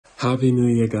Happy New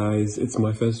Year, guys. It's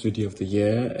my first video of the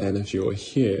year, and if you're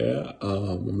here,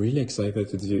 I'm really excited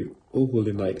to do Oh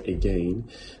Holy Night again.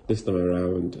 This time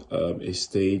around, a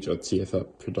stage or theater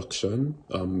production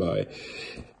by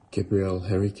Gabriel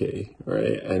Henrique,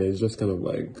 right? And it's just kind of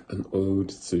like an ode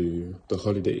to the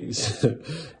holidays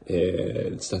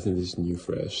and starting this new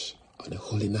fresh on a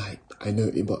holy night. I know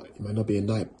it might not be a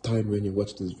night time when you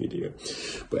watch this video,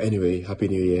 but anyway, Happy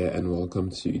New Year and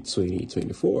welcome to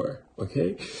 2024.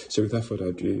 Okay, so without further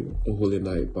ado, O Holy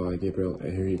Night by Gabriel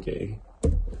Henrique.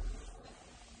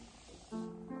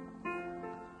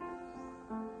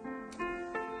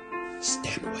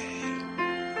 Step away.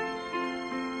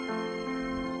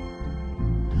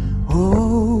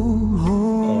 Oh,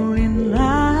 holy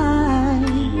night,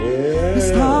 yeah. The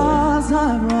stars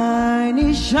are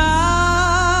brightly shining.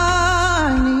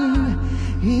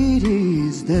 It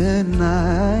is the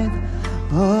night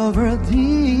of our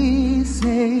dear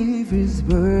Savior's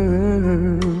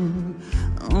birth.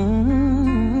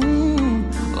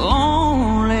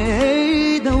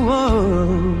 Only the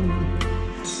world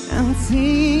and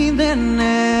see the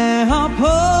never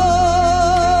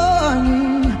burning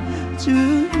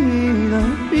to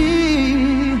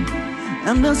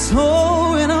and the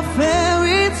soul in a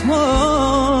fairy tale,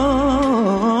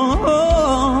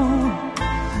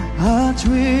 a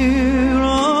thrill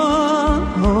on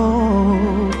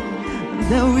hope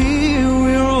that we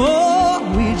will all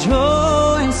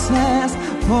rejoice as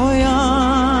for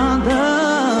yonder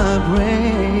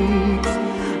breaks.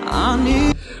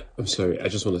 I'm sorry, I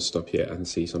just want to stop here and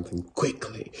say something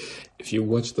quickly. If you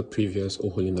watched the previous Oh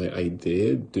Holy Night I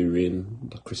did during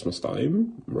the Christmas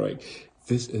time, right?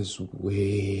 This is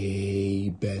way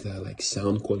better, like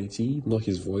sound quality, not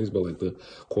his voice, but like the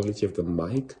quality of the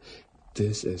mic.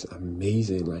 This is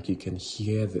amazing. Like you can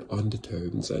hear the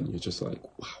undertones and you're just like,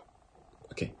 wow.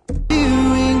 Okay.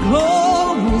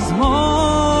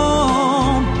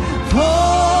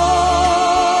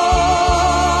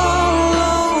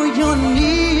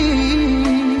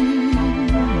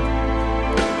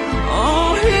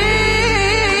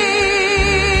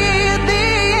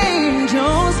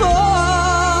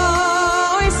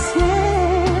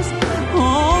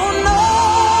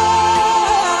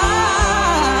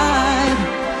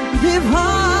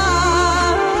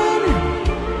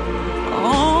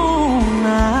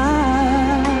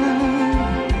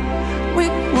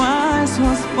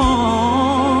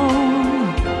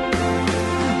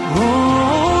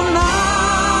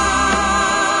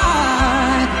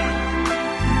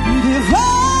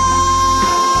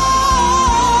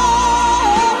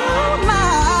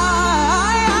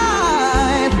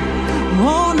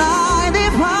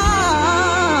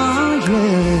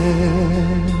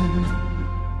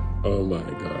 Oh my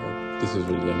God, this is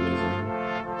really amazing.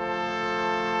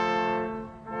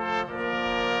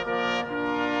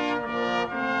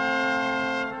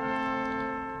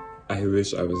 I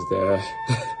wish I was there.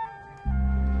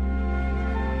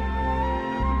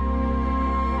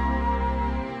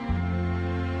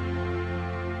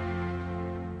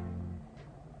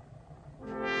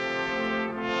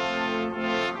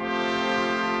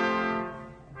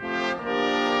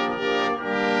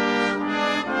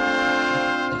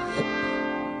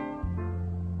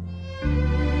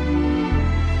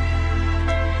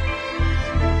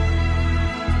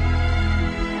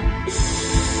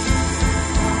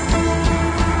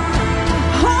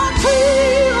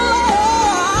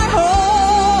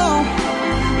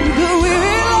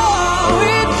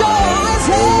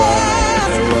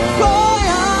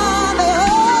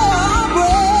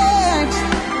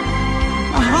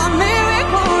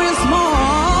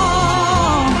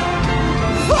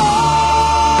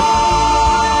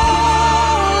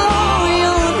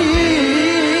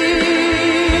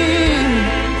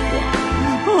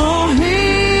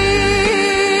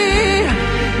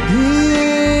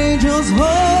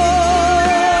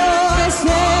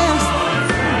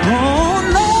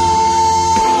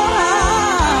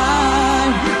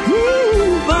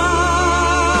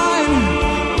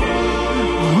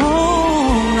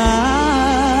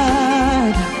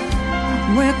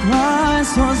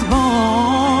 Christ was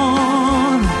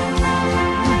born.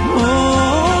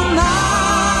 Oh, night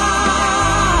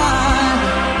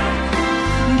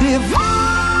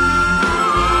divine.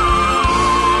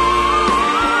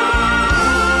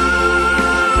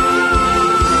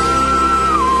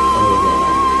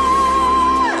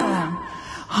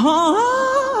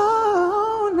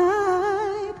 Oh,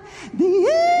 night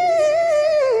divine.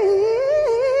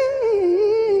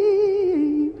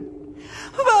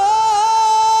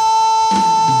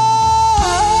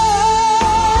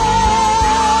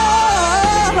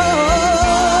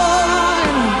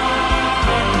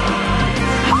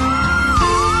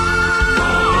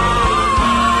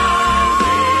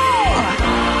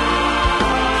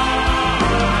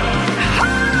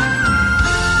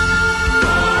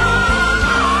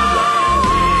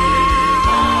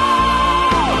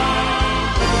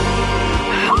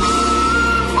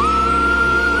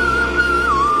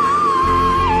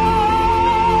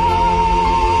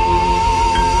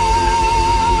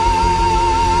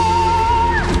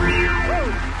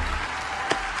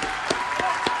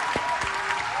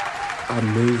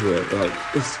 amazing.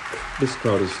 Like this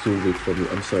crowd is too big for me.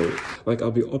 I'm sorry. Like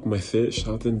I'll be up my feet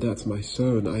shouting, "That's my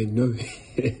son." I know.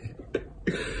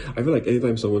 I feel like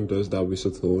anytime someone does that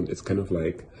whistle tone, it's kind of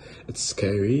like it's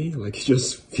scary. Like you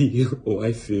just feel, or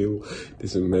I feel,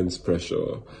 this immense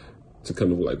pressure to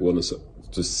kind of like want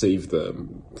to save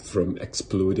them from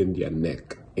exploding their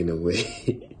neck in a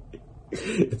way.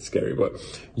 It's scary, but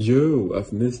yo,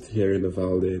 I've missed hearing the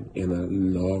violin in a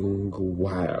long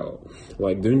while.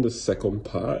 Like during the second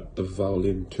part, the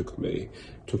violin took me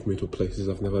to places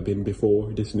I've never been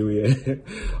before this new year.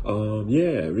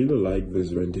 Yeah, I really like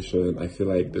this rendition. I feel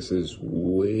like this is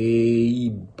way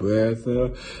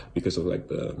better because of like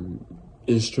the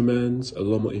instruments, a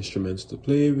lot more instruments to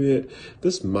play with.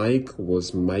 This mic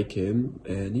was micing,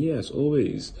 and yeah, as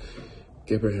always,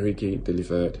 Gabriel Henrique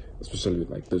delivered, especially with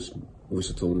like those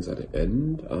whistle tones at the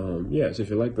end. Yeah, so if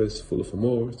you like this, follow for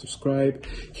more, subscribe,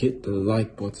 hit the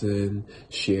like button,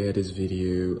 share this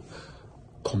video,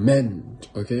 comment,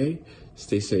 okay?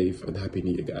 Stay safe and happy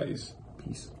new year, guys.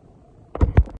 Peace.